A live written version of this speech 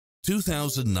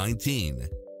2019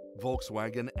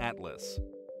 Volkswagen Atlas.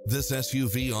 This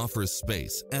SUV offers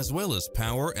space as well as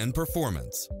power and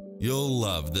performance. You'll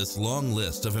love this long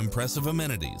list of impressive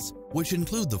amenities, which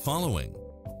include the following: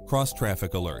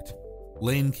 cross-traffic alert,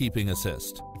 lane keeping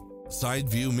assist, side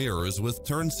view mirrors with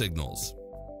turn signals,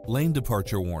 lane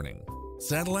departure warning,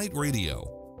 satellite radio,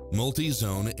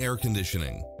 multi-zone air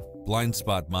conditioning, blind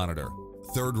spot monitor,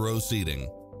 third row seating,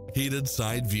 heated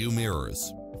side view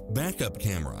mirrors, backup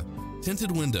camera,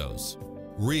 tinted windows,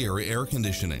 rear air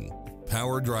conditioning,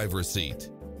 power driver seat,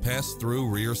 pass-through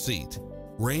rear seat,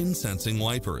 rain sensing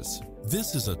wipers.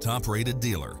 This is a top-rated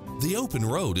dealer. The open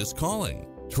road is calling.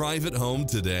 Drive it home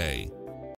today.